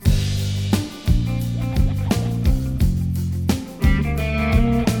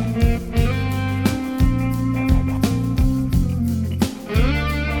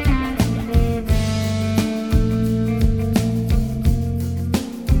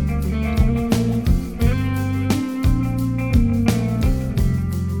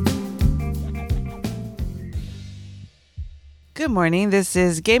Good morning. This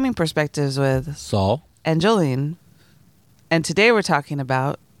is Gaming Perspectives with Saul and Jolene. And today we're talking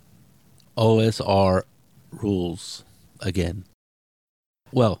about OSR rules again.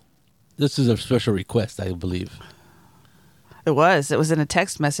 Well, this is a special request, I believe. It was in a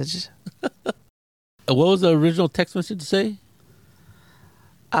text message. What was the original text message say?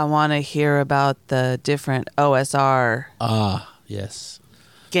 I want to hear about the different OSR Yes.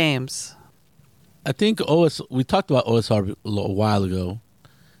 games. I think we talked about OSR a little while ago,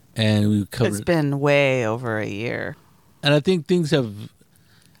 and we covered. It's been way over a year. And I think things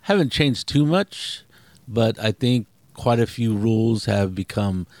haven't changed too much, but I think quite a few rules have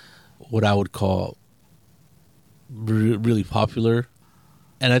become what I would call really popular.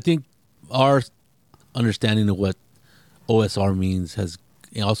 And I think our understanding of what OSR means has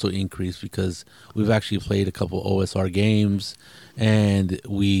also increased because we've actually played a couple OSR games, and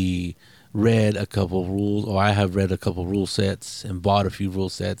we read a couple rules, or I have read a couple rule sets and bought a few rule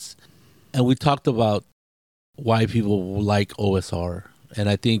sets. And we talked about why people like OSR. And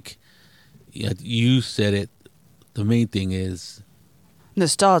I think you said it, the main thing is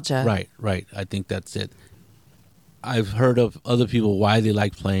Nostalgia. Right. I think that's it. I've heard of other people why they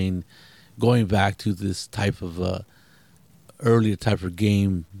like playing, going back to this type of earlier type of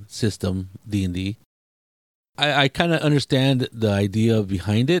game system, D&D. I kind of understand the idea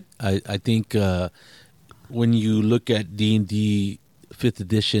behind it. I think when you look at D&D 5th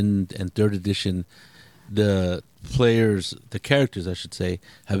edition and 3rd edition, the characters, I should say,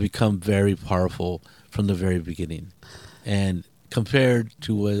 have become very powerful from the very beginning. And compared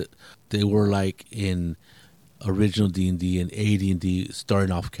to what they were like in original D&D and AD&D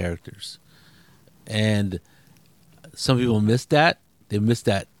starting off characters. And some people miss that. They miss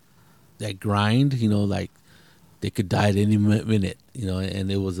that grind, like they could die at any minute, and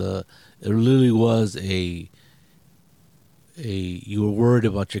it literally was you were worried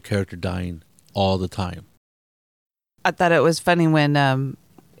about your character dying all the time. I thought it was funny when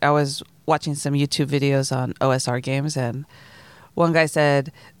I was watching some YouTube videos on OSR games, and one guy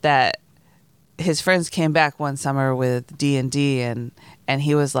said that his friends came back one summer with D&D, and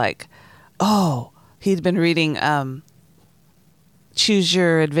he was like, he'd been reading Choose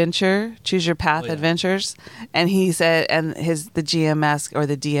Your Path Adventures, and he said, and the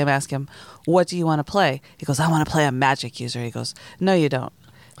DM asked him, what do you want to play? He goes, I want to play a magic user. He goes, no, you don't.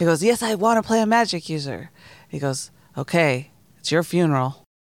 He goes, yes, I want to play a magic user. He goes, okay, it's your funeral.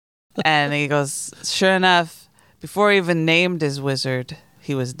 And he goes, sure enough, before he even named his wizard,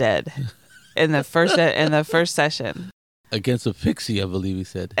 he was dead in the first session. Against a pixie, I believe he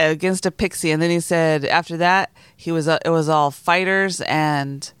said. Against a pixie. And then he said after that, it was all fighters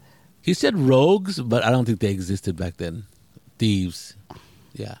and... He said rogues, but I don't think they existed back then. Thieves.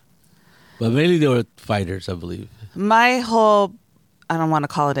 Yeah. But mainly they were fighters, I believe. My whole... I don't want to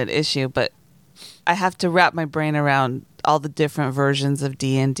call it an issue, but I have to wrap my brain around all the different versions of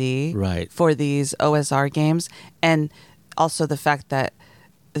D&D for these OSR games. And also the fact that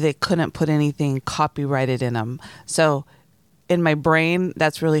they couldn't put anything copyrighted in them. So... in my brain,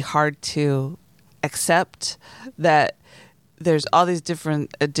 that's really hard to accept that there's all these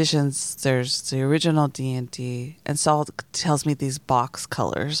different editions. There's the original D&D, and Saul tells me these box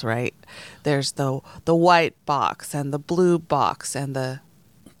colors, right? There's the white box and the blue box and the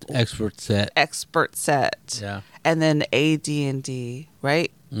expert set. Yeah. And then AD&D,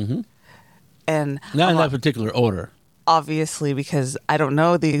 right? Mm-hmm. And not in that particular order. Obviously, because I don't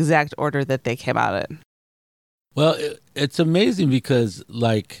know the exact order that they came out in. Well, it's amazing because,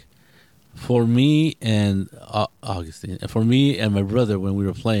 for me and Augustine, for me and my brother when we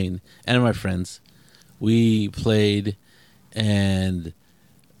were playing, and my friends, we played, and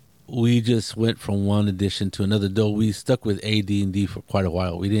we just went from one edition to another. Though we stuck with AD&D for quite a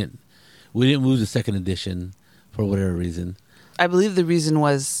while, we didn't move to 2nd edition for whatever reason. I believe the reason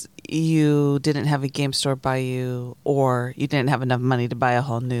was you didn't have a game store by you, or you didn't have enough money to buy a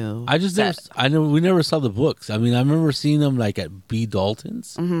whole new set. We never saw the books. I mean, I remember seeing them at B.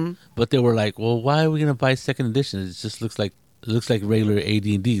 Dalton's, but they were like, well, why are we going to buy 2nd edition? It just looks like regular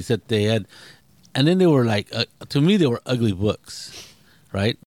AD&D, except they had, and then they were to me, they were ugly books,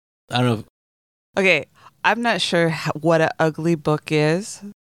 right? I don't know. Okay, I'm not sure what an ugly book is.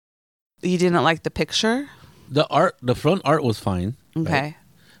 You didn't like the picture? The front art was fine. Okay. Right?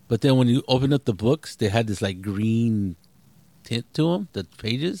 But then when you open up the books, they had this green tint to them, the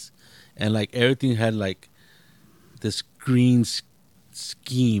pages, and everything had this green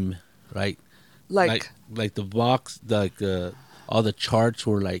scheme, right? Like the box, all the charts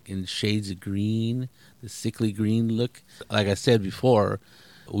were in shades of green, the sickly green look. Like I said before,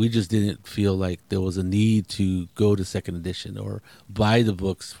 we just didn't feel like there was a need to go to second edition or buy the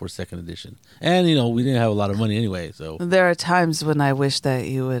books for second edition. And, we didn't have a lot of money anyway. So there are times when I wish that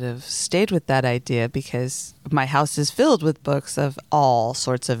you would have stayed with that idea, because my house is filled with books of all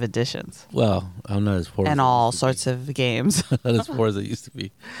sorts of editions. Well, I'm not as poor and all sorts of games. Not as poor as it used to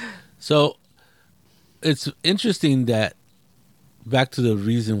be. So it's interesting that, back to the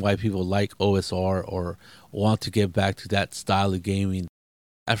reason why people like OSR or want to get back to that style of gaming.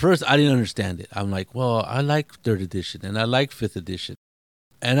 At first, I didn't understand it. I'm like, well, I like 3rd edition and I like 5th edition.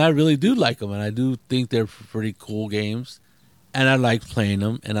 And I really do like them. And I do think they're pretty cool games. And I like playing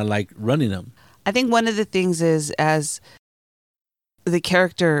them and I like running them. I think one of the things is, as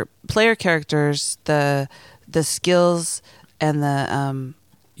the player characters, the skills and the...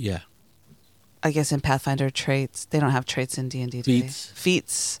 I guess in Pathfinder, traits. They don't have traits in D&D.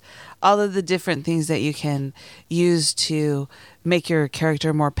 Feats. All of the different things that you can use to make your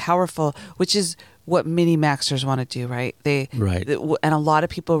character more powerful, which is what mini-maxers want to do, right? And a lot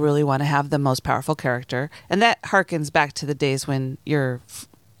of people really want to have the most powerful character. And that harkens back to the days when your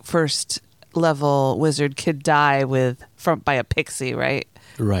first level wizard could die by a pixie, right?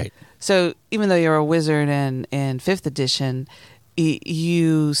 Right. So even though you're a wizard in 5th edition,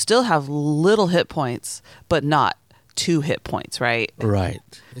 you still have little hit points, but not 2 hit points, right? Right,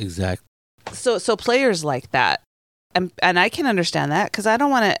 exactly. So players like that, and I can understand that, because I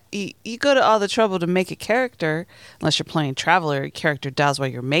don't want to. You go to all the trouble to make a character, unless you're playing Traveler. Your character dies while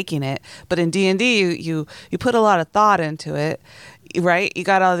you're making it. But in D&D, you put a lot of thought into it, right?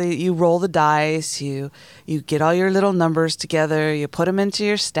 You roll the dice, you get all your little numbers together, you put them into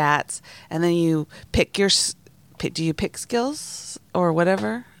your stats, and then you pick your. Do you pick skills or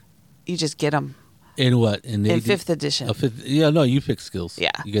whatever? You just get them. In what? In 5th edition. You pick skills.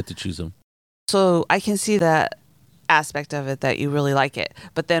 Yeah. You get to choose them. So I can see that aspect of it, that you really like it.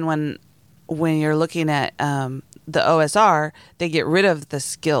 But then when you're looking at the OSR, they get rid of the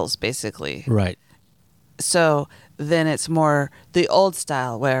skills, basically. Right. So then it's more the old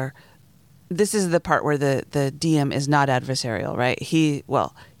style, where this is the part where the DM is not adversarial, right?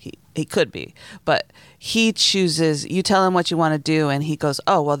 He could be, but he chooses, you tell him what you want to do, and he goes,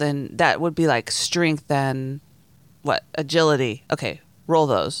 oh, well, then that would be like strength and agility. Okay, roll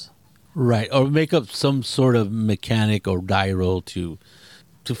those. Right, or make up some sort of mechanic or die roll to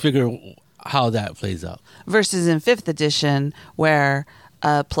figure how that plays out. Versus in 5th edition, where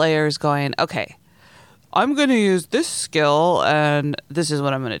a player is going, okay, I'm going to use this skill, and this is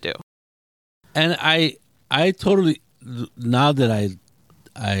what I'm going to do. And I totally, now that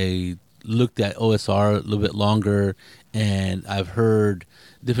I looked at OSR a little bit longer, and I've heard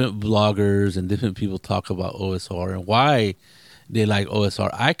different bloggers and different people talk about OSR and why they like OSR,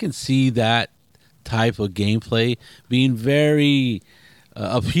 I can see that type of gameplay being very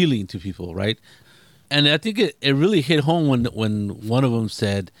appealing to people, right? And I think it really hit home when one of them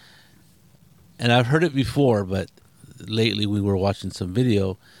said, and I've heard it before, but lately we were watching some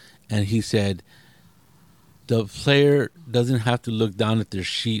video, and he said, the player doesn't have to look down at their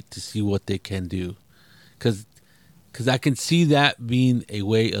sheet to see what they can do. Because I can see that being a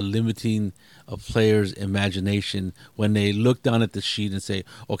way of limiting a player's imagination when they look down at the sheet and say,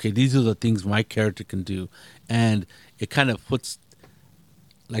 okay, these are the things my character can do. And it kind of puts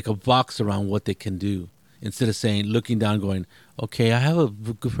like a box around what they can do. Instead of looking down going, okay, I have a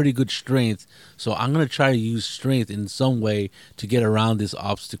pretty good strength, so I'm going to try to use strength in some way to get around this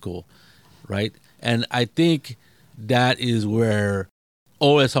obstacle, right? And I think that is where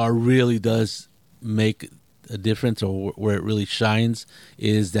OSR really does make a difference, or where it really shines,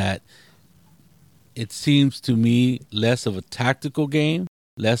 is that it seems to me less of a tactical game,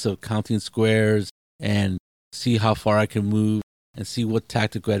 less of counting squares and see how far I can move and see what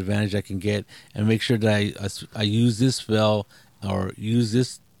tactical advantage I can get, and make sure that I use this spell or use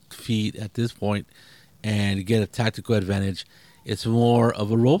this feat at this point and get a tactical advantage. It's more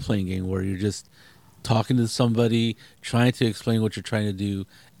of a role-playing game where you're just talking to somebody, trying to explain what you're trying to do,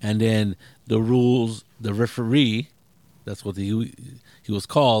 and then the rules, the referee, that's what he was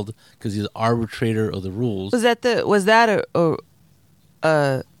called, because he's the arbitrator of the rules. Was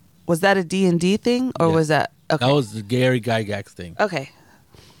that a D&D thing, or was that okay? That was the Gary Gygax thing. Okay.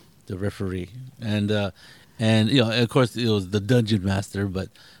 The referee, and of course it was the dungeon master, but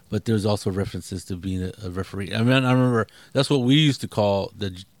there's also references to being a referee. I mean, I remember that's what we used to call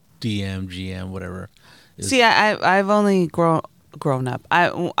the DM, GM, whatever. See, I've only grown up.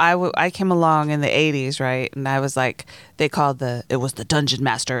 I came along in the 80s, right? And I was like, it was the dungeon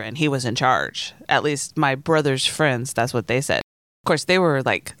master, and he was in charge. At least my brother's friends, that's what they said. Of course, they were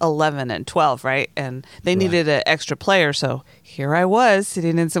like 11 and 12, right? And they needed an extra player. So here I was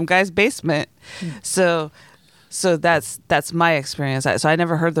sitting in some guy's basement. So that's my experience. So I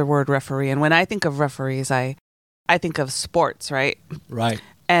never heard the word referee. And when I think of referees, I think of sports, right? Right.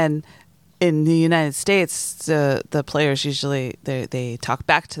 And in the United States, the players usually they talk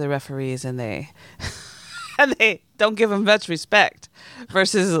back to the referees and they and they don't give them much respect.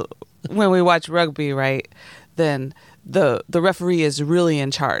 Versus when we watch rugby, right? Then the referee is really in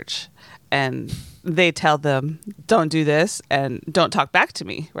charge, and they tell them, "Don't do this and don't talk back to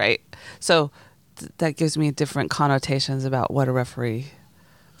me," right? So that gives me different connotations about what a referee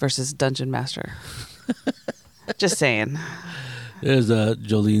versus dungeon master. Just saying. There's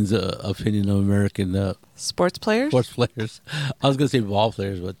Jolene's opinion of American sports players. Sports players. I was going to say ball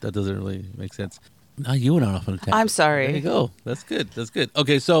players, but that doesn't really make sense. No, you went off on a tangent. I'm sorry. There you go. That's good. That's good.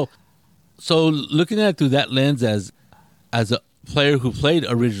 Okay, so looking at it through that lens as a player who played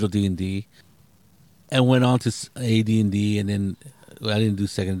original D&D and went on to AD&D, and then I didn't do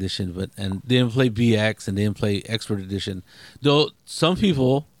second edition, and didn't play BX and didn't play Expert Edition. Though some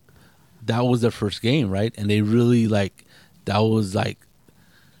people, that was their first game, right? And they really that was I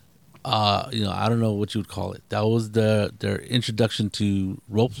don't know what you would call it. That was their introduction to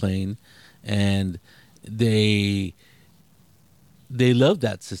role playing, and they loved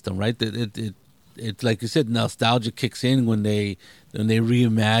that system, right? It like you said, nostalgia kicks in when they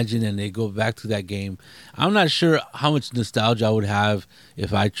reimagine and they go back to that game. I'm not sure how much nostalgia I would have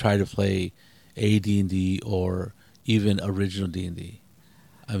if I tried to play AD&D or even original D&D.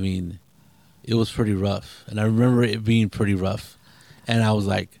 I mean, it was pretty rough, and I remember it being pretty rough. And I was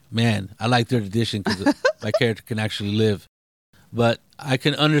like, man, I like third edition because my character can actually live. But I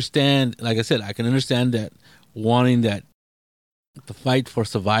can understand, like I said, I can understand that wanting that the fight for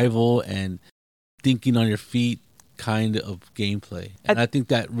survival and thinking on your feet kind of gameplay. And I think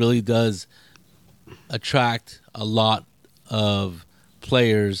that really does attract a lot of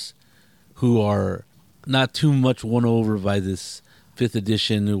players who are not too much won over by this 5th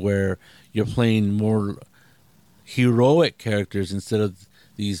edition where you're playing more heroic characters instead of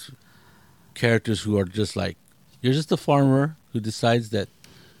these characters who are just like, you're just a farmer who decides that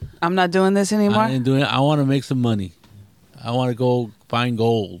I'm not doing this anymore. I ain't doing it. I want to make some money. I want to go find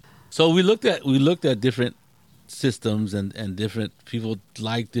gold. So we looked at different systems, and different people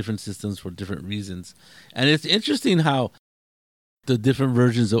like different systems for different reasons. And it's interesting how the different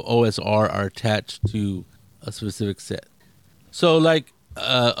versions of OSR are attached to a specific set. So like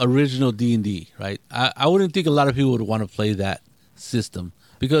original D&D, right? I wouldn't think a lot of people would want to play that system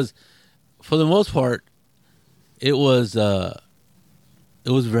because for the most part it was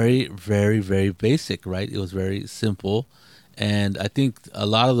very, very, very basic, right? It was very simple. And I think a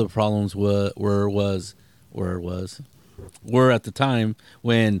lot of the problems were at the time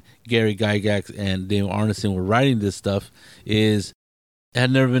when Gary Gygax and Dave Arneson were writing this stuff is it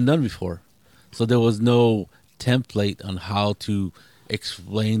had never been done before. So there was no template on how to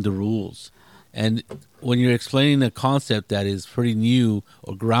explain the rules. And when you're explaining a concept that is pretty new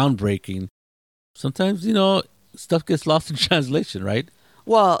or groundbreaking, sometimes, stuff gets lost in translation, right?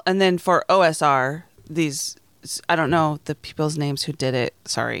 Well, and then for OSR, these, I don't know the people's names who did it,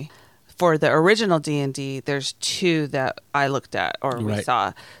 sorry. For the original D&D, there's 2 that I looked at or we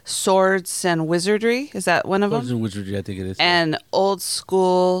saw. Swords and Wizardry, is that one of them? Swords and Wizardry, I think it is. And Old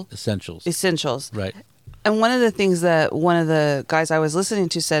School... Essentials. Right. And one of the things that one of the guys I was listening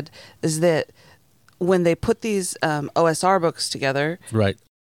to said is that when they put these OSR books together... Right.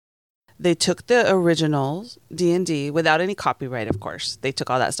 They took the original D&D without any copyright, of course. They took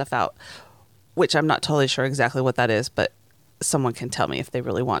all that stuff out, which I'm not totally sure exactly what that is, but someone can tell me if they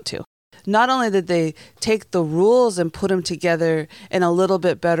really want to. Not only did they take the rules and put them together in a little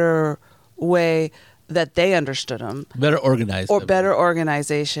bit better way that they understood them. Better organized. Or better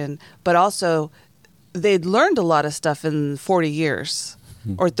organization, but also they'd learned a lot of stuff in 40 years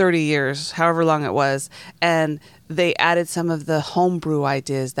or 30 years, however long it was, and they added some of the homebrew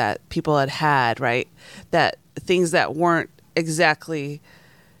ideas that people had, right? That things that weren't exactly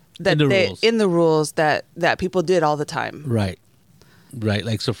in the rules that people did all the time. Right,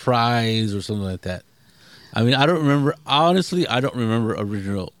 like surprise or something like that. I mean, I don't remember. Honestly, I don't remember the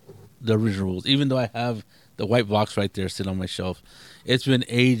original rules. Even though I have the white box right there sitting on my shelf, it's been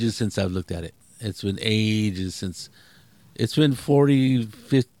ages since I've looked at it. It's been ages since. It's been 40,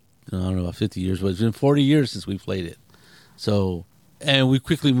 50, I don't know about 50 years, but it's been 40 years since we played it. So, and we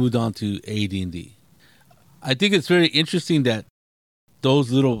quickly moved on to AD&D. I think it's very interesting that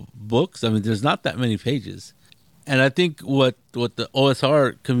those little books, I mean, there's not that many pages. And I think what the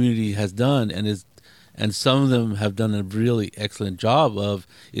OSR community has done and is and some of them have done a really excellent job of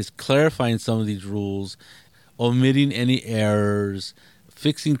is clarifying some of these rules, omitting any errors,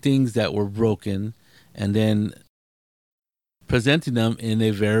 fixing things that were broken, and then presenting them in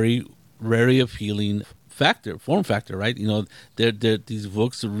a very, very appealing form factor, right? You know, these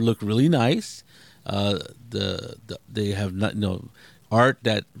books look really nice. They have not, art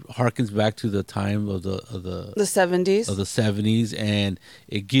that harkens back to the time of the 70s. Of the 70s, and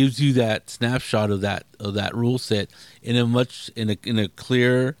it gives you that snapshot of that rule set in a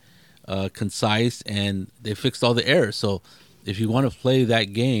clear, concise, and they fixed all the errors. So if you want to play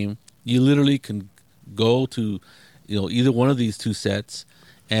that game, you literally can go to either one of these two sets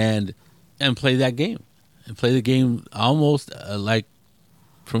and play that game, and play the game almost like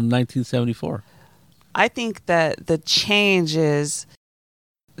from 1974. I think that the change is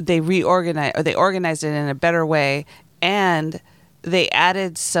they organized it in a better way, and they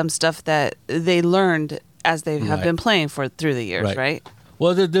added some stuff that they learned as they have been playing through the years, right?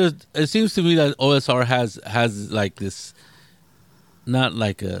 Well, it seems to me that OSR has like this, not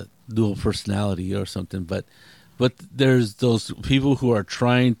like a dual personality or something, but there's those people who are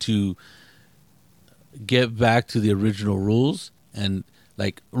trying to get back to the original rules, and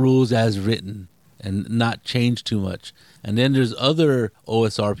like rules as written, and not change too much. And then there's other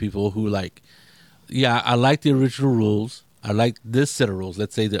OSR people who like, yeah, I like the original rules. I like this set of rules.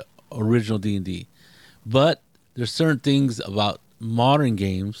 Let's say the original D&D. But there's certain things about modern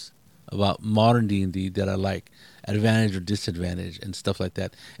games, about modern D&D that I like, advantage or disadvantage and stuff like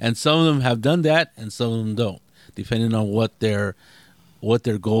that. And some of them have done that, and some of them don't, depending on what their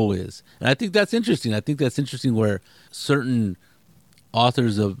goal is. And I think that's interesting. I think that's interesting where certain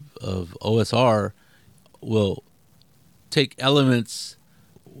authors of OSR will take elements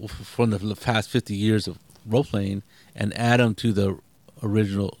from the past 50 years of role-playing and add them to the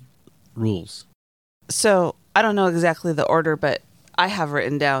original rules. So I don't know exactly the order, but I have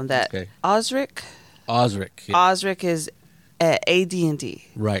written down that Osric is AD&D.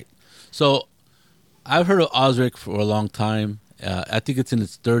 Right. So I've heard of Osric for a long time. I think it's in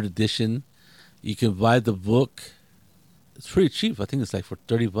its 3rd edition. You can buy the book. It's pretty cheap. I think it's like for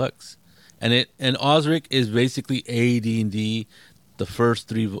 $30. And Osric is basically AD&D, the first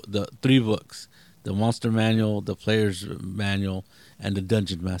three books: the Monster Manual, the Player's Manual, and the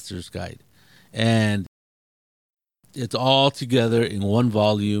Dungeon Master's Guide. And it's all together in one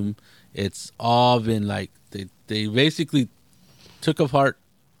volume. It's all been like they basically took apart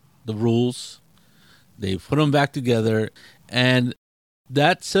the rules, they put them back together, and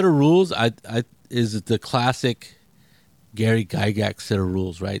that set of rules is the classic Gary Gygax set of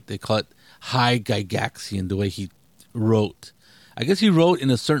rules, right? They call it High Gygaxian, the way he wrote. I guess he wrote in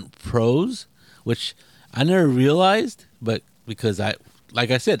a certain prose, which I never realized, but because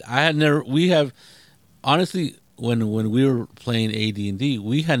we have, honestly, when we were playing AD&D,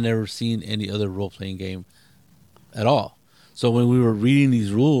 we had never seen any other role-playing game at all. So when we were reading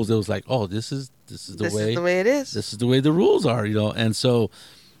these rules, it was like, oh, this is the way it is. This is the way the rules are, And so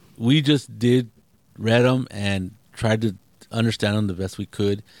we just read them and tried to understand them the best we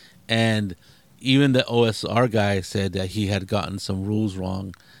could. And even the OSR guy said that he had gotten some rules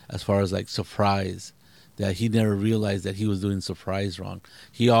wrong as far as like surprise, that he never realized that he was doing surprise wrong.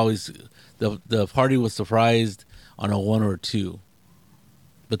 He always, the party was surprised on a 1 or a 2.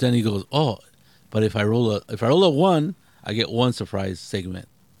 But then he goes, oh, but if I roll a 1, I get 1 surprise segment,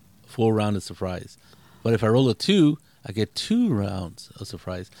 full round of surprise. But if I roll a 2, I get 2 rounds of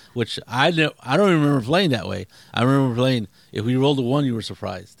surprise, which I don't remember playing that way. I remember playing, if we rolled a 1, you were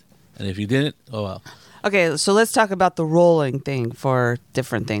surprised. And if you didn't, oh well. Okay, so let's talk about the rolling thing for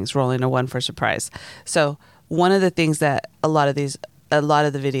different things, rolling a 1 for surprise. So one of the things that a lot of the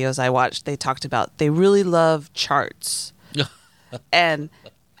videos I watched, they talked about, they really love charts. and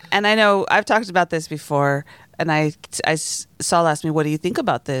I know I've talked about this before, and Saul asked me, what do you think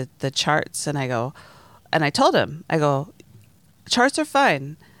about the charts? And I told him, charts are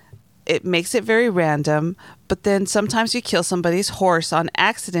fine. It makes it very random, but then sometimes you kill somebody's horse on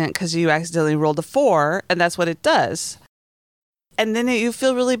accident because you accidentally rolled a 4, and that's what it does. And then you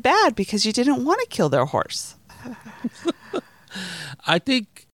feel really bad because you didn't want to kill their horse. I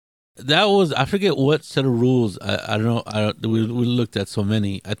think that was, I forget what set of rules. I don't know. We looked at so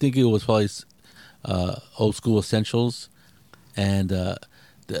many. I think it was probably Old School Essentials, and that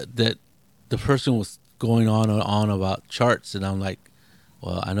the person was going on about charts, and I'm like,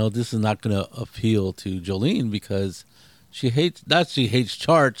 well, I know this is not going to appeal to Jolene because she hates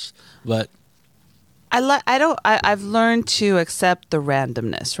charts, but I've learned to accept the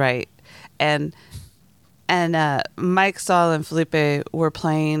randomness, right? And Mike, Saul, and Felipe were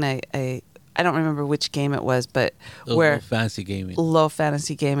playing a I don't remember which game it was, but low fantasy gaming. Low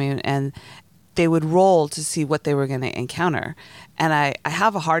fantasy gaming, and they would roll to see what they were going to encounter. And I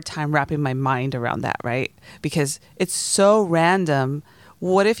have a hard time wrapping my mind around that, right? Because it's so random.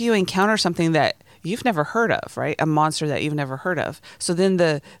 What if you encounter something that you've never heard of, right? A monster that you've never heard of. So then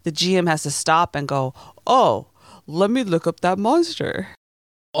the GM has to stop and go, oh, let me look up that monster.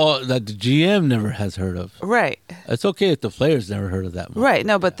 Oh, that the GM never has heard of. Right. It's okay if the players never heard of that monster. Right.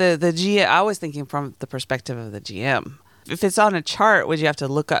 No, but the GM, I was thinking from the perspective of the GM. If it's on a chart, would you have to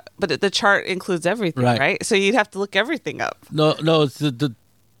look up? But the chart includes everything, right? So you'd have to look everything up. No, it's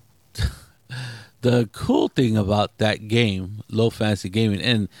the cool thing about that game, Low Fantasy Gaming,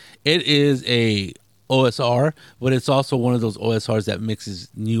 and it is a OSR, but it's also one of those OSRs that mixes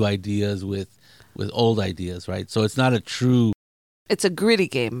new ideas with old ideas, right? So it's not a true... It's a gritty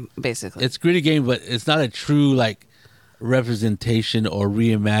game, basically. It's a gritty game, but it's not a true like representation or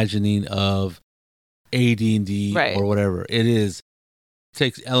reimagining of AD&D or whatever. It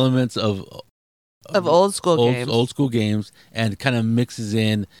takes elements of old school games and kind of mixes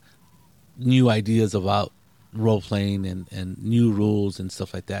in new ideas about role playing and new rules and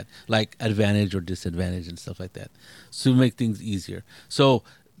stuff like that, like advantage or disadvantage and stuff like that, to make things easier. So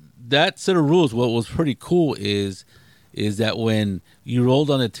that set of rules, what was pretty cool is that when you rolled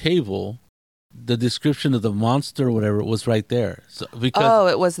on a table, the description of the monster or whatever was right there. So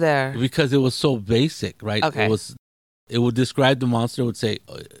it was there. Because it was so basic, right? Okay. It would describe the monster, it would say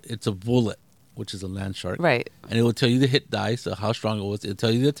it's a bullet, which is a land shark. Right. And it would tell you the hit dice, so how strong it was. It would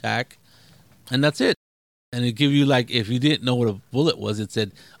tell you the attack, and that's it. And it give you, like, if you didn't know what a bullet was, it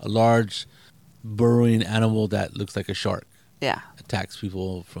said a large burrowing animal that looks like a shark. Yeah. Attacks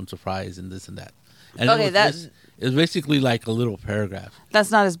people from surprise and this and that. And it was basically like a little paragraph.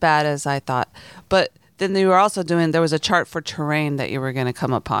 That's not as bad as I thought. But then they were also there was a chart for terrain that you were going to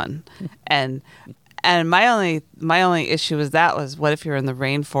come upon. And my only issue was what if you're in the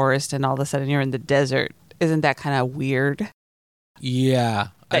rainforest and all of a sudden you're in the desert? Isn't that kind of weird? Yeah.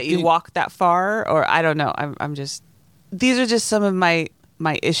 That you walk that far? Or I don't know. I'm just... These are just some of my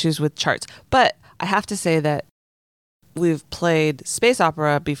issues with charts. But I have to say that we've played space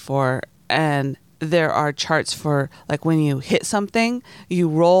opera before, and there are charts for, like, when you hit something, you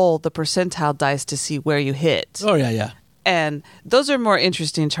roll the percentile dice to see where you hit. Oh, yeah. And those are more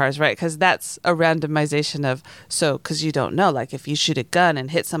interesting charts, right? Because that's a randomization of, because you don't know, like, if you shoot a gun and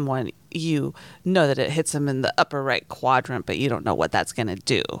hit someone, you know that it hits them in the upper right quadrant, but you don't know what that's going to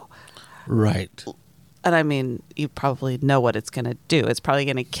do. Right. And I mean, you probably know what it's going to do. It's probably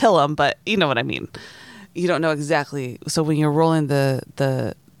going to kill them, but you know what I mean. You don't know exactly. So when you're rolling the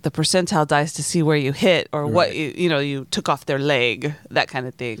percentile dice to see where you hit or what you took off their leg, that kind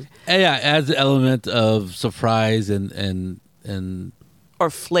of thing. And yeah, it adds the element of surprise and or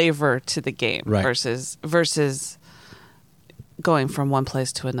flavor to the game, right, versus going from one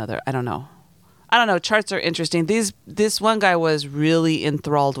place to another. I don't know. Charts are interesting. This one guy was really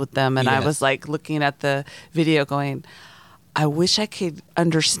enthralled with them, and yes. I was like looking at the video going, I wish I could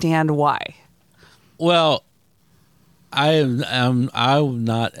understand why. Well, I'm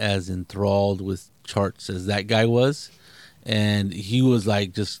not as enthralled with charts as that guy was, and he was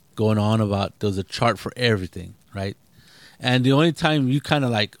like just going on about there's a chart for everything, right? And the only time you kind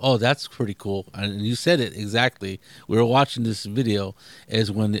of like, oh, that's pretty cool, and you said it exactly. We were watching this video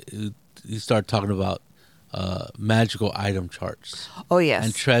is when you start talking about magical item charts. Oh yes,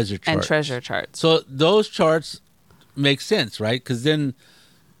 and treasure charts. So those charts make sense, right? Because then,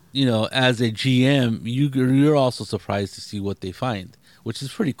 as a GM, you're also surprised to see what they find, which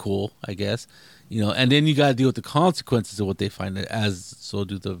is pretty cool, I guess. And then you got to deal with the consequences of what they find, as so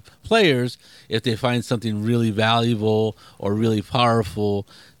do the players. If they find something really valuable or really powerful,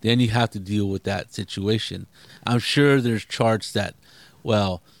 then you have to deal with that situation. I'm sure there's charts that,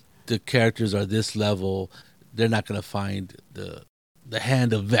 well, the characters are this level, they're not going to find the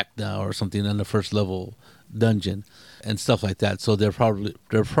hand of Vecna or something on the first level dungeon and stuff like that. So they're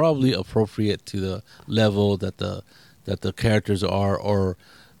probably appropriate to the level that the characters are or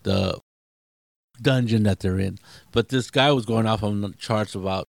the dungeon that they're in. But this guy was going off on the charts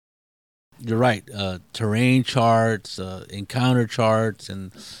about, you're right, terrain charts, encounter charts,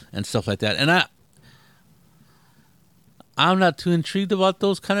 and stuff like that. And I'm not too intrigued about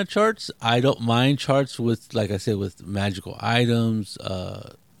those kind of charts. I don't mind charts with, like I said, with magical items,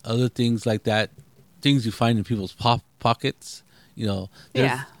 other things like that, things you find in people's pockets.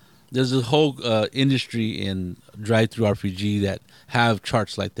 There's a whole industry in drive-through RPG that have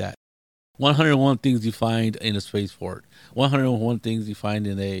charts like that. 101 things you find in a spaceport. 101 things you find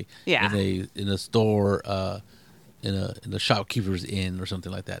in a store in a shopkeeper's inn or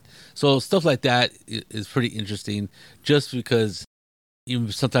something like that. So stuff like that is pretty interesting, just because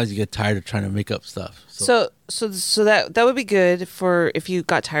even sometimes you get tired of trying to make up stuff. So that would be good for if you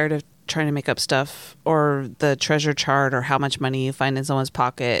got tired of trying to make up stuff, or the treasure chart, or how much money you find in someone's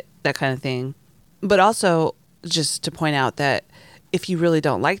pocket, that kind of thing. But also, just to point out that if you really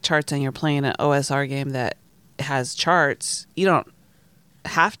don't like charts and you're playing an OSR game that has charts, you don't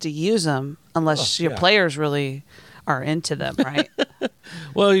have to use them unless your players really are into them, right?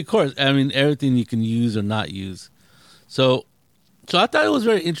 Well, of course. I mean, everything you can use or not use. So I thought it was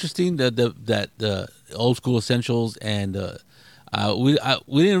very interesting that the old school essentials, and we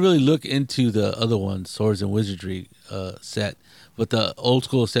didn't really look into the other one, Swords and Wizardry set, but the old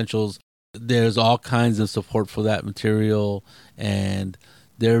school essentials, there's all kinds of support for that material, and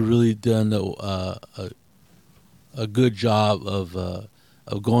they're really done a good job of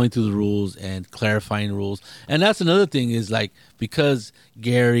going through the rules and clarifying the rules. And that's another thing, is like, because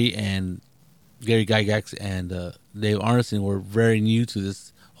Gary Gygax and Dave Arneson were very new to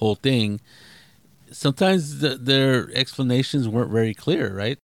this whole thing, sometimes their explanations weren't very clear,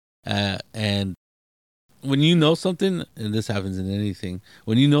 right? And when you know something, and this happens in anything,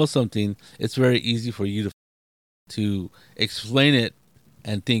 when you know something, it's very easy for you to explain it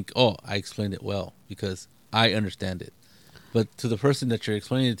and think, oh, I explained it well because I understand it. But to the person that you're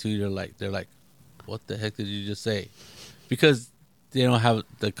explaining it to, they're like, what the heck did you just say? Because they don't have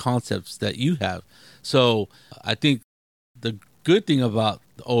the concepts that you have. So I think the good thing about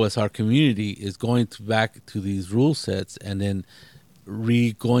the OSR community is going back to these rule sets and then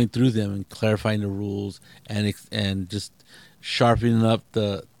going through them and clarifying the rules and just sharpening up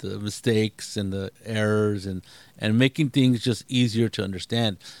the mistakes and the errors and making things just easier to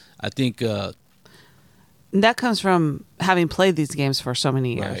understand. I think that comes from having played these games for so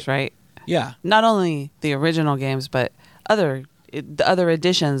many years, right? Yeah. Not only the original games, but the other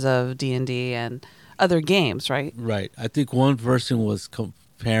editions of D&D and other games, right? Right. I think one person was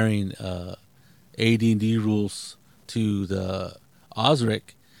comparing AD&D rules to the OSRIC,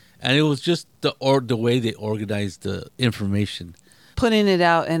 and it was just the way they organized the information, putting it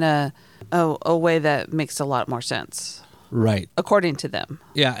out in a way that makes a lot more sense. Right. According to them.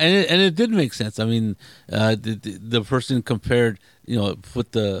 Yeah, and it did make sense. I mean, the person compared,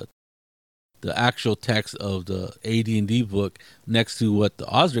 put the actual text of the AD&D book next to what the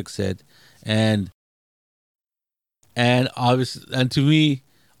OSRIC said, and obviously, and to me,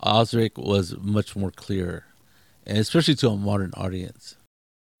 OSRIC was much more clear, and especially to a modern audience.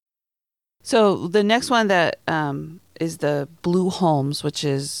 So the next one that is the Blue Holmes, which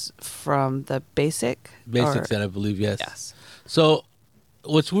is from the basic set, I believe. Yes. So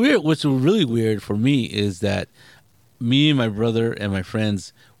what's really weird for me is that me and my brother and my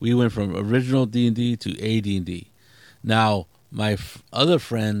friends, we went from original D&D to AD&D. Now my other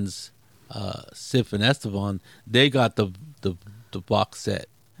friends, Sif and Esteban, they got the box set,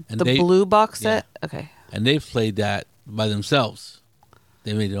 and the blue box set. Okay. And they played that by themselves.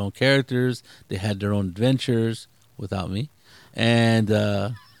 They made their own characters. They had their own adventures without me. And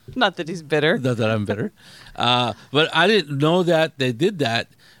not that he's bitter. Not that I'm bitter. But I didn't know that they did that.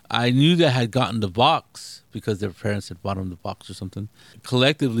 I knew they had gotten the box because their parents had bought them the box or something.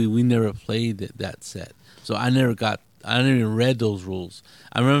 Collectively, we never played that set. So I never even read those rules.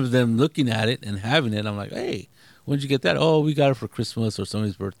 I remember them looking at it and having it. I'm like, hey, when'd you get that? Oh, we got it for Christmas or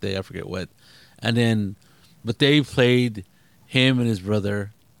somebody's birthday. I forget what. And then, but they played him and his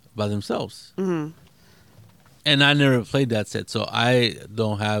brother by themselves. Mm-hmm. And I never played that set, so I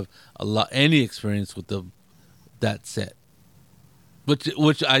don't have any experience with that set.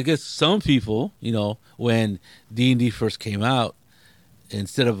 Which I guess some people, when D&D first came out,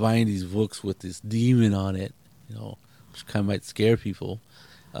 instead of buying these books with this demon on it, which kind of might scare people.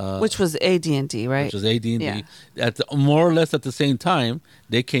 Which was AD&D, right? Which was AD&D. Yeah. More or less at the same time,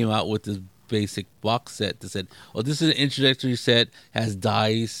 they came out with this basic box set that said, oh, this is an introductory set, has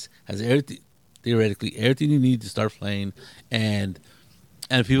dice, has everything, theoretically everything you need to start playing, and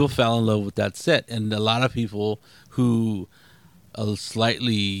people fell in love with that set. And a lot of people who are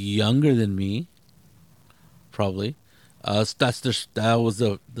slightly younger than me, probably, that was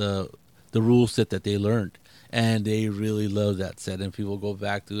the rule set that they learned, and they really love that set, and people go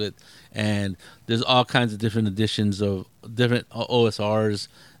back to it. And there's all kinds of different editions of different OSRs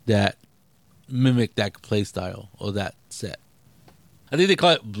that mimic that play style or that set. I think they call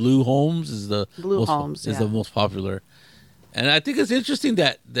it Blue Holmes is the most popular. And I think it's interesting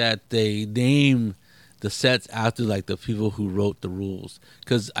that they name the sets after like the people who wrote the rules,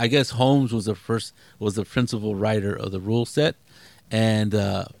 because I guess Holmes was the principal writer of the rule set, and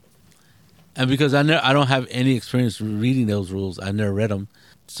And because I don't have any experience reading those rules, I never read them.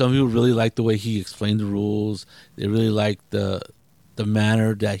 Some people really like the way he explained the rules. They really like the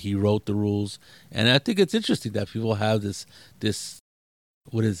manner that he wrote the rules. And I think it's interesting that people have this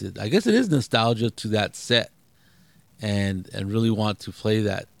what is it? I guess it is nostalgia to that set, and really want to play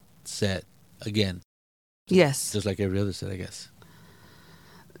that set again. Yes. Just like every other set, I guess.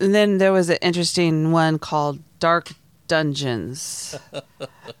 And then there was an interesting one called Dark Dungeons.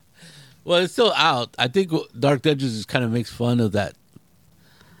 Well, it's still out. I think Dark Dungeons just kind of makes fun of that.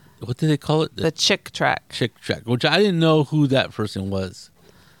 What did they call it? The Chick Track. Chick Track, which I didn't know who that person was.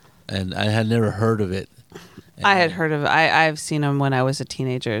 And I had never heard of it. And I had heard of it. I've seen them when I was a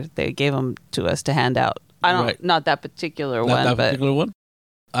teenager. They gave them to us to hand out. I don't, right. Not that particular Not one. that but particular one?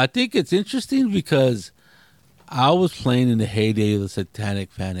 I think it's interesting because I was playing in the heyday of the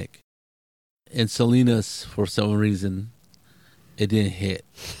Satanic Panic. In Salinas, for some reason, it didn't hit,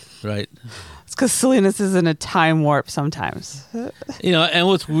 right? It's because Salinas is in a time warp sometimes. And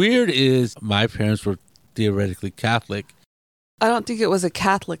what's weird is my parents were theoretically Catholic. I don't think it was a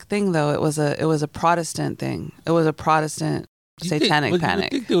Catholic thing, though. It was a Protestant thing. It was a Protestant Satanic Panic. I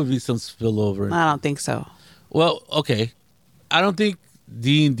think there would be some spillover. I don't think so. Well, okay. I don't think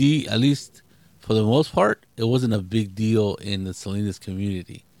D&D, at least for the most part, it wasn't a big deal in the Salinas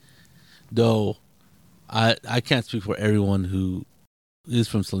community. Though, I can't speak for everyone who is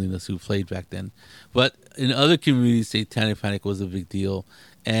from Salinas who played back then. But in other communities, Satanic Panic was a big deal.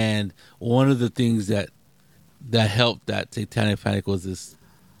 And one of the things that helped that Satanic Panic was this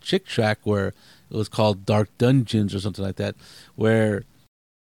Chick Track where it was called Dark Dungeons or something like that, where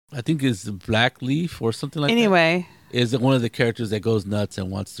I think it's Black Leaf or something like that. Anyway. Is one of the characters that goes nuts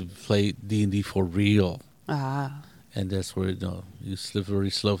and wants to play D&D for real. Ah. And that's where you slippery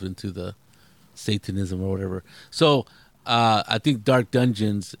slope into the Satanism or whatever. So I think Dark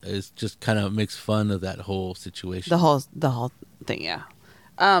Dungeons is just kind of makes fun of that whole situation. The whole thing, yeah.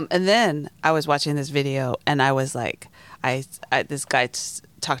 And then I was watching this video, and I was like, this guy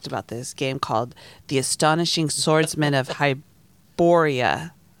talked about this game called The Astonishing Swordsman of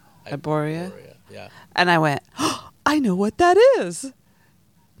Hyboria. Hyboria? Yeah. And I went, oh, I know what that is.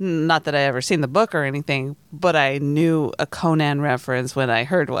 Not that I ever seen the book or anything, but I knew a Conan reference when I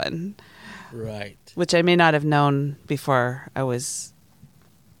heard one. Right. Which I may not have known before I was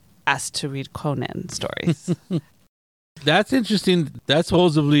asked to read Conan stories. That's interesting. That's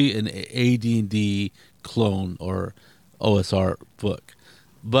supposedly an AD&D clone or OSR book.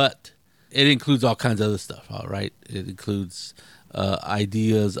 But it includes all kinds of other stuff, all right? It includes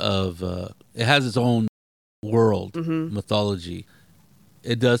ideas of... it has its own world, mythology.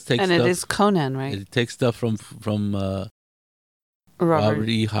 It does take stuff... And it is Conan, right? It takes stuff from Robert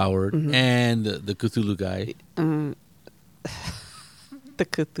E. Howard and the Cthulhu guy. The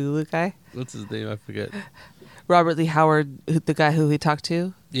Cthulhu guy? What's his name? I forget. Robert Lee Howard, the guy who he talked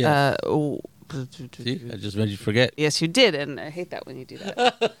to? Yeah. See, I just made you forget. Yes, you did, and I hate that when you do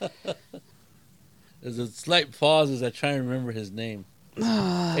that. There's a slight pause as I try and remember his name.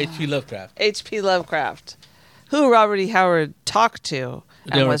 H.P. Lovecraft. H.P. Lovecraft, who Robert E. Howard talked to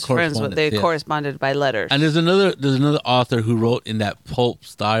and was friends with. They corresponded by letters. And there's another author who wrote in that pulp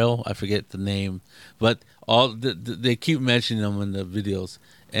style. I forget the name, but they keep mentioning them in the videos.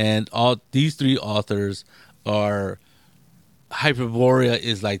 And all these three authors are Hyperborea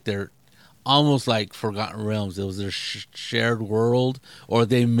is like their almost like Forgotten Realms. It was their shared world, or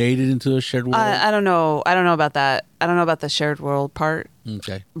they made it into a shared world. I don't know. I don't know about that. I don't know about the shared world part.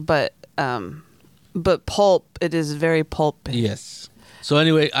 Okay. But pulp. It is very pulp. Yes. So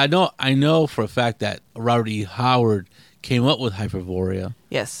anyway, I know for a fact that Robert E. Howard came up with Hyperborea.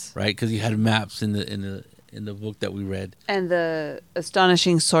 Yes. Right, because he had maps in the book that we read. And the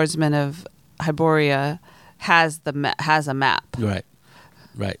Astonishing Swordsman of Hyboria has a map.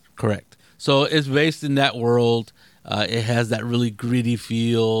 Right, correct. So it's based in that world. It has that really gritty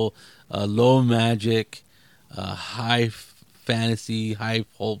feel, low magic, high fantasy, high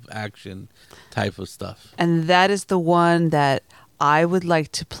pulp action type of stuff. And that is the one that I would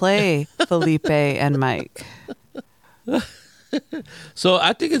like to play, Felipe and Mike. So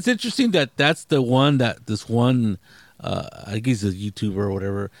I think it's interesting that that's the one that this one, I guess a YouTuber or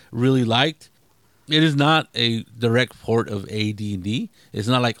whatever, really liked. It is not a direct port of AD&D. It's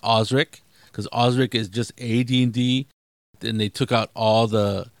not like Osric, because Osric is just AD&D. Then they took out all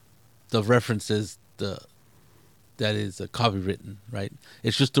the references that is copywritten, right?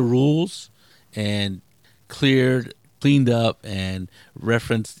 It's just the rules and cleaned up and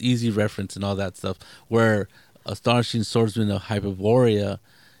easy reference and all that stuff. Where Astonishing Swordsman of Hyperborea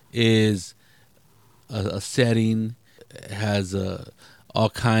is a setting, has all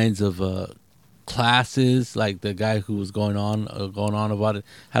kinds of classes. Like the guy who was going on about it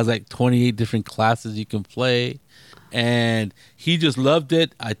has like 28 different classes you can play, and he just loved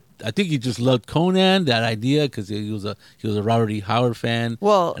it. I think he just loved Conan, that idea, because he was a Robert E. Howard fan,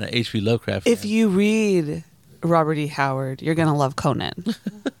 and an H.P. Lovecraft fan. If you read Robert E. Howard, you're gonna love Conan.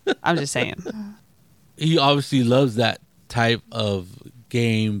 I'm just saying. He obviously loves that type of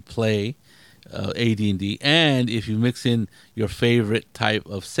game play, AD&D, and if you mix in your favorite type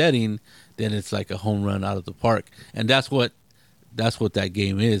of setting, then it's like a home run out of the park. And that's what that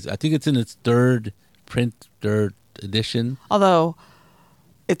game is. I think it's in its third edition. Although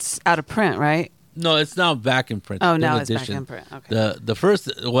it's out of print, right? No, it's now back in print. Oh, now it's back in print. Okay. The first,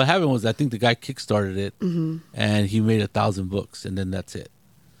 what happened was, I think the guy kickstarted it, and he made 1,000 books, and then that's it.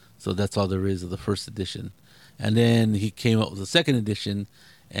 So that's all there is of the first edition. And then he came up with a second edition,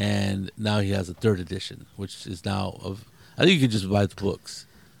 and now he has a third edition, which is now I think you can just buy the books.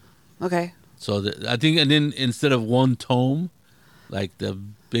 Okay. So I think, and then instead of one tome, like the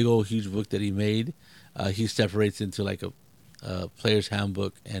big old huge book that he made, he separates into like a player's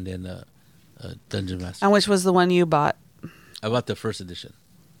handbook and then a dungeon master. And which was the one you bought? I bought the first edition.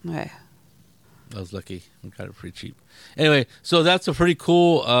 Okay. I was lucky. I got it pretty cheap. Anyway, so that's a pretty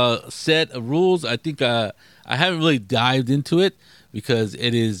cool set of rules. I think I haven't really dived into it because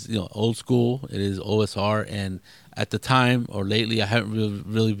it is old school. It is OSR, and at the time or lately, I haven't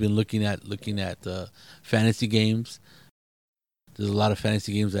really been looking at fantasy games. There's a lot of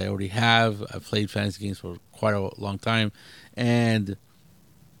fantasy games I already have. I've played fantasy games for quite a long time, and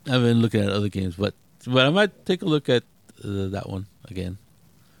I've been looking at other games. But I might take a look at that one again.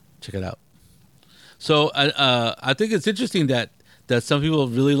 Check it out. So I think it's interesting that some people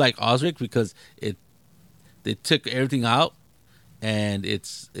really like Osric because they took everything out, and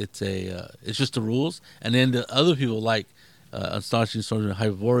it's just the rules. And then the other people like Astonishing Swordsman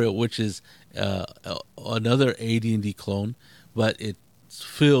Hyperboreal, which is another AD&D clone, but it's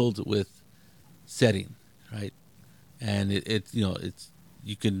filled with setting, right? And it's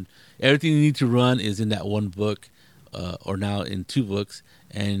everything you need to run is in that one book, or now in 2 books.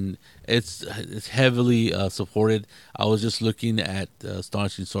 And it's heavily supported. I was just looking at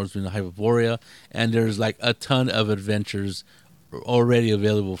Astonishing Swordsman Hyperborea, and there's like a ton of adventures already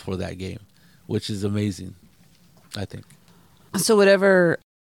available for that game, which is amazing, I think. So whatever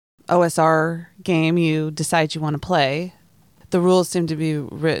OSR game you decide you want to play, the rules seem to be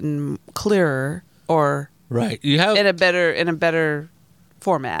written clearer, or right, you have in a better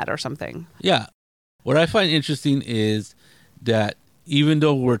format or something. Yeah, what I find interesting is that even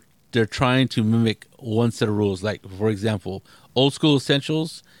though they're trying to mimic one set of rules, like for example, Old School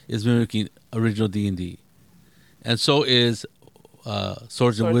Essentials is mimicking original D&D, and so is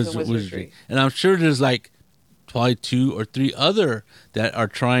Swords and Wizardry. And I'm sure there's like probably 2 or 3 other that are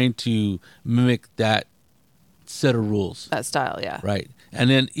trying to mimic that set of rules, that style, yeah. Right, and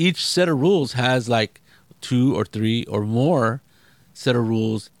then each set of rules has like 2 or 3 or more set of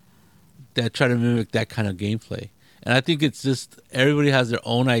rules that try to mimic that kind of gameplay. And I think it's just everybody has their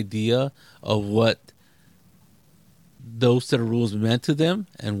own idea of what those set of rules meant to them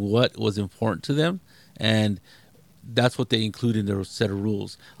and what was important to them. And that's what they include in their set of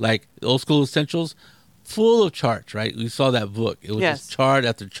rules. Like Old School Essentials, full of charts, right? We saw that book. It was just chart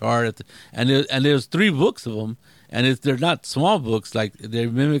after chart. And there's 3 books of them. And they're not small books. Like they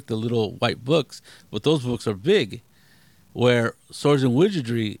mimic the little white books. But those books are big. Where Swords and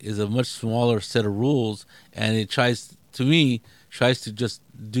Wizardry is a much smaller set of rules, and it tries to just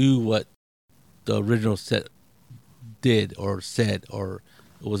do what the original set did or said, or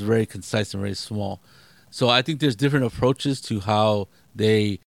it was very concise and very small. So I think there's different approaches to how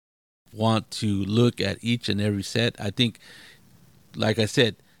they want to look at each and every set. I think, like I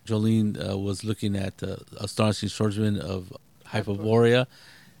said, Jolene was looking at Astonishing Swordsman of Hyperborea,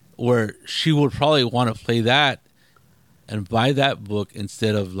 where she would probably want to play that and buy that book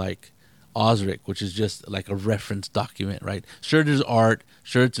instead of like Osric, which is just like a reference document, right? Sure, there's art.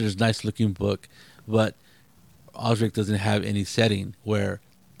 Sure, there's nice looking book, but Osric doesn't have any setting, where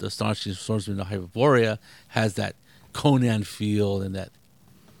the Astonishing Swordsman of Hyperborea has that Conan feel and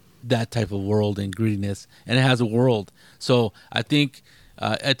that type of world and grittiness, and it has a world. So I think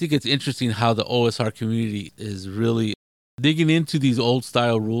it's interesting how the OSR community is really digging into these old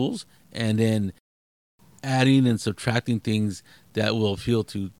style rules and then adding and subtracting things that will appeal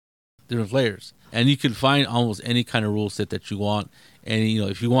to different players. And you can find almost any kind of rule set that you want. And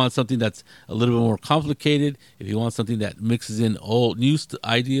if you want something that's a little bit more complicated, if you want something that mixes in old new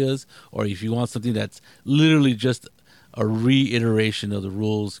ideas, or if you want something that's literally just a reiteration of the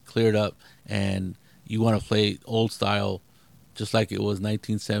rules cleared up, and you want to play old style just like it was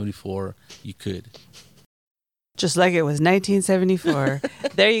 1974. You could. Just like it was 1974.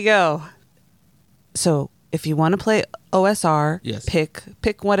 There you go. So if you want to play OSR, yes.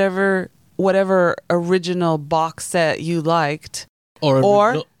 pick whatever original box set you liked,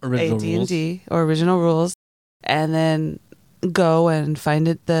 or original AD&D or original rules, and then go and find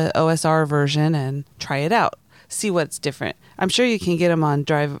the OSR version and try it out. See what's different. I'm sure you can get them on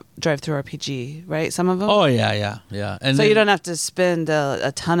Drive Through RPG, right? Some of them. Oh yeah. And so you don't have to spend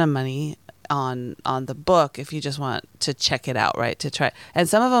a ton of money on the book if you just want to check it out, right? To try. And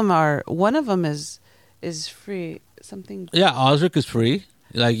some of them are. One of them is free. Something. Yeah, Osric is free.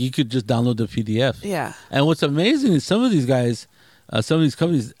 Like you could just download the PDF. Yeah. And what's amazing is some of these guys, some of these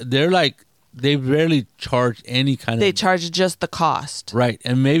companies, they rarely charge any kind of. They charge just the cost. Right,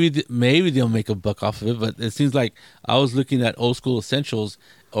 and maybe they'll make a buck off of it, but it seems like I was looking at Old School Essentials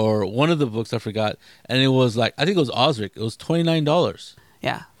or one of the books I forgot, and it was like I think it was Osric. It was $29.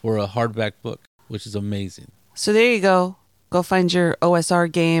 Yeah. For a hardback book, which is amazing. So there you go. Go find your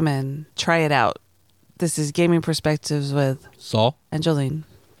OSR game and try it out. This is Gaming Perspectives with Saul and Jolene.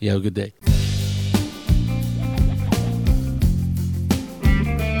 You have a good day.